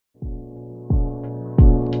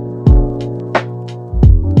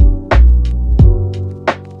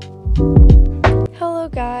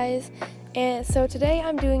guys, and so today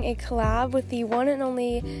I'm doing a collab with the one and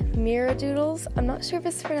only Mira Doodles. I'm not sure if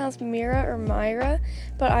it's pronounced Mira or Myra,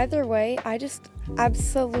 but either way, I just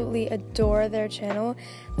absolutely adore their channel.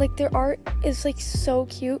 Like, their art is like so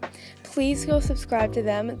cute. Please go subscribe to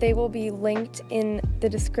them. They will be linked in the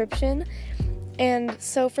description. And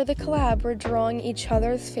so for the collab, we're drawing each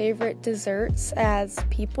other's favorite desserts as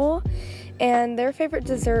people, and their favorite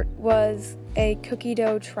dessert was a cookie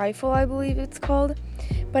dough trifle, I believe it's called,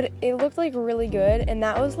 but it looked like really good, and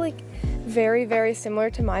that was like very, very similar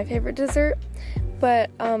to my favorite dessert, but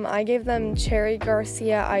I gave them cherry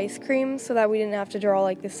Garcia ice cream so that we didn't have to draw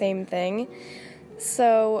like the same thing.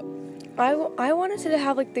 So I wanted to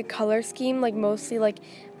have like the color scheme like mostly like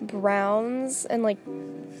browns and like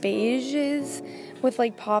beiges with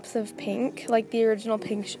like pops of pink, like the original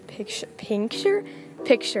picture.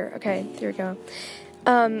 Okay, here we go.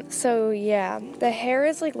 So yeah, the hair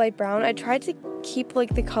is like light brown. I tried to keep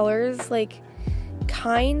like the colors like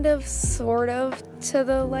kind of sort of to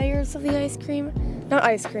the layers of the ice cream. Not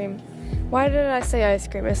ice cream. Why did I say ice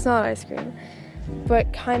cream? It's not ice cream.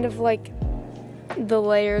 But kind of like the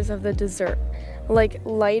layers of the dessert. Like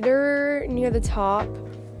lighter near the top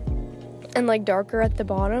and like darker at the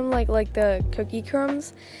bottom, like the cookie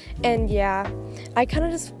crumbs. And yeah, I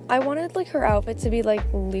wanted like her outfit to be like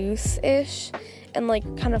loose-ish and like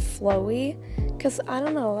kind of flowy, because I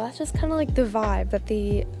don't know, that's just kind of like the vibe that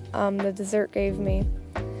the dessert gave me.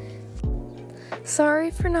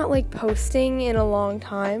 Sorry for not like posting in a long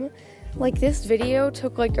time. Like, this video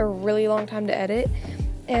took like a really long time to edit,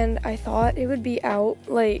 and I thought it would be out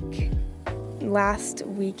like last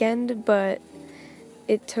weekend, but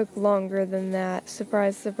it took longer than that.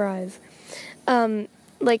 Surprise, surprise.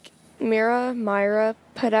 Like, Myra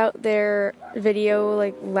put out their video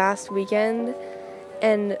like last weekend,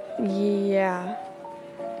 and yeah,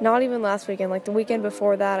 not even last weekend, like the weekend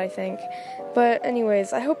before that, I think. But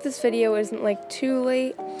anyways, I hope this video isn't like too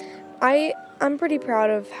late. I'm pretty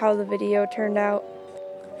proud of how the video turned out.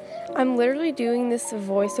 I'm literally doing this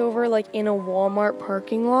voiceover like in a Walmart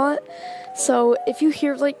parking lot, so if you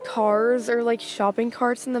hear like cars or like shopping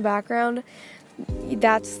carts in the background,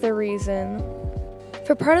 that's the reason.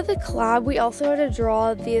 For part of the collab, we also had to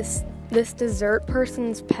draw this dessert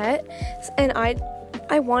person's pet, and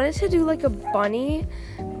I wanted to do like a bunny,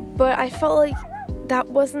 but I felt like that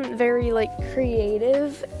wasn't very like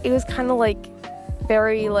creative. It was kind of like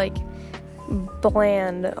very like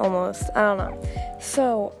bland almost. I don't know.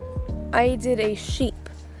 So I did a sheep,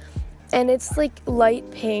 and it's like light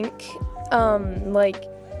pink, like,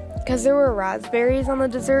 because there were raspberries on the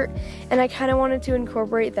dessert, and I kind of wanted to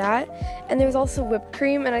incorporate that. And there's also whipped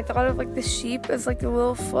cream, and I thought of like the sheep as like a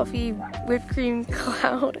little fluffy whipped cream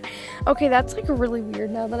cloud. Okay, that's like really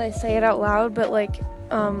weird now that I say it out loud, but like,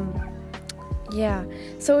 yeah.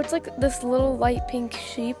 So it's like this little light pink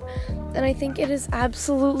sheep, and I think it is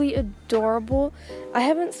absolutely adorable. I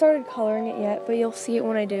haven't started coloring it yet, but you'll see it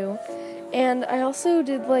when I do. And I also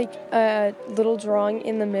did like a little drawing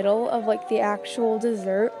in the middle of like the actual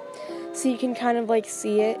dessert, so you can kind of like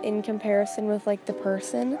see it in comparison with like the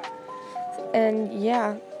person. And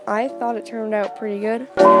yeah, I thought it turned out pretty good.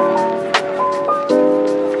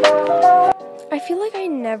 I feel like I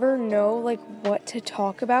never know like what to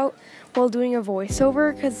talk about while doing a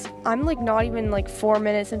voiceover, because I'm like not even like 4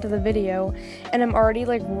 minutes into the video, and I'm already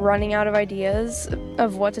like running out of ideas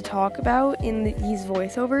of what to talk about in these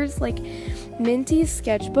voiceovers. Like, Minty's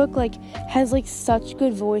sketchbook like has like such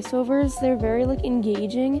good voiceovers. They're very like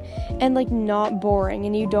engaging and like not boring,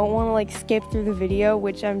 and you don't want to like skip through the video,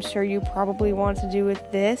 which I'm sure you probably want to do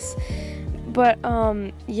with this. But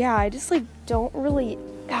yeah, I just like don't really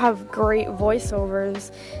have great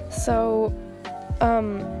voiceovers, so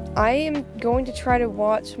I am going to try to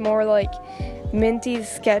watch more like Minty's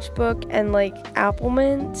sketchbook and like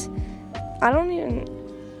Applemint.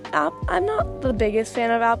 I'm not the biggest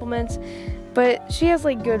fan of Applemint, but she has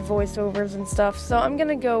like good voiceovers and stuff, so I'm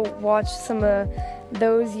gonna go watch some of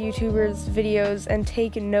those YouTubers' videos and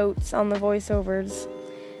take notes on the voiceovers.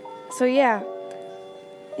 So yeah.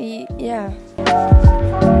 Yeah.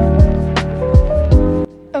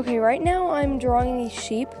 Okay, right now I'm drawing these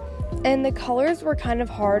sheep, and the colors were kind of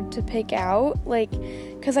hard to pick out, like,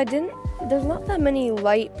 because there's not that many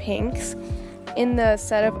light pinks in the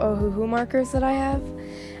set of Ohuhu markers that I have.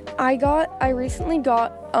 I recently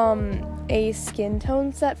got a skin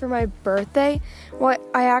tone set for my birthday. Well,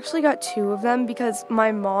 I actually got 2 of them because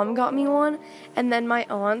my mom got me one, and then my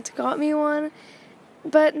aunt got me one.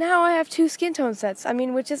 But now I have 2 skin tone sets, I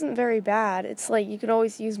mean, which isn't very bad. It's like, you could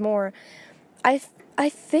always use more. I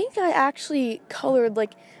think I actually colored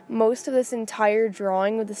like most of this entire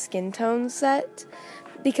drawing with the skin tone set,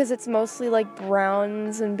 because it's mostly like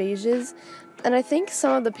browns and beiges, and I think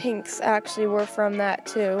some of the pinks actually were from that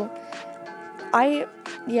too.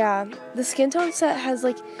 The skin tone set has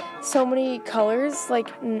like so many colors, like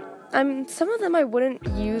some of them I wouldn't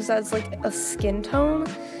use as like a skin tone.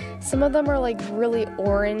 Some of them are like really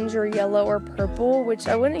orange or yellow or purple, which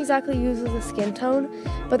I wouldn't exactly use as a skin tone,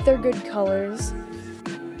 but they're good colors.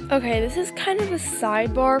 Okay, this is kind of a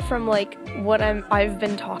sidebar from like what I've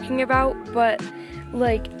been talking about, but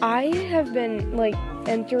like I have been like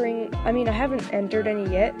I haven't entered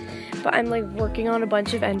any yet, but I'm like working on a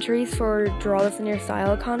bunch of entries for Draw This in Your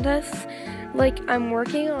Style contests. Like I'm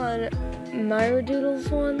working on Myra Doodle's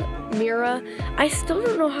one, Mira. I still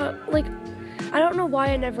don't know how, like, I don't know why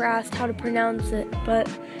I never asked how to pronounce it, but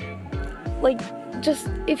like, just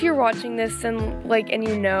if you're watching this and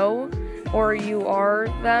you know, or you are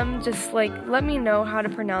them, just like let me know how to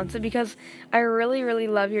pronounce it, because I really, really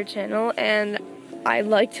love your channel and I'd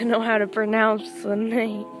like to know how to pronounce the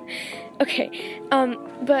name. Okay,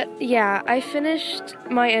 but yeah, I finished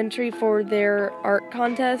my entry for their art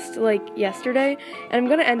contest like yesterday, and I'm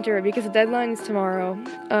gonna enter it because the deadline is tomorrow.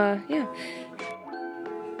 Yeah.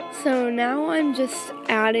 So now I'm just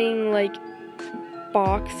adding like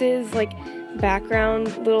boxes, like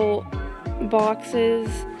background little boxes,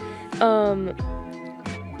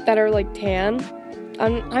 that are like tan.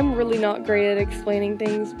 I'm really not great at explaining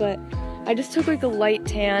things, but I just took like a light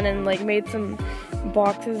tan and like made some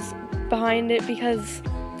boxes behind it because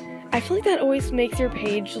I feel like that always makes your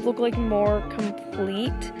page look like more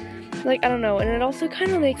complete. Like, I don't know, and it also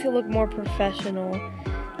kind of makes it look more professional.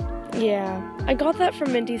 Yeah, I got that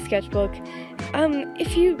from Minty Sketchbook.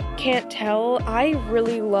 If you can't tell, I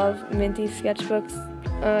really love Minty Sketchbooks.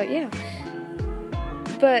 Yeah.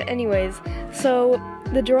 But anyways, so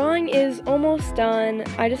the drawing is almost done.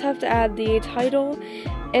 I just have to add the title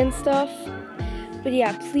and stuff. But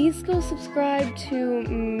yeah, please go subscribe to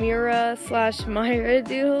Mira/Myra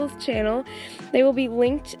Doodle's channel. They will be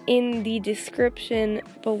linked in the description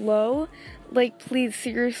below. Like, please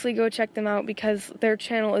seriously go check them out because their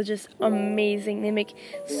channel is just amazing. They make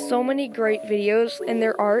so many great videos and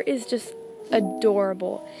their art is just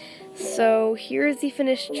adorable. So here's the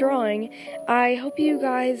finished drawing. I hope you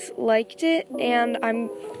guys liked it, and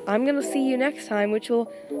I'm gonna see you next time, which will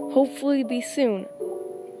hopefully be soon.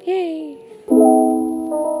 Yay!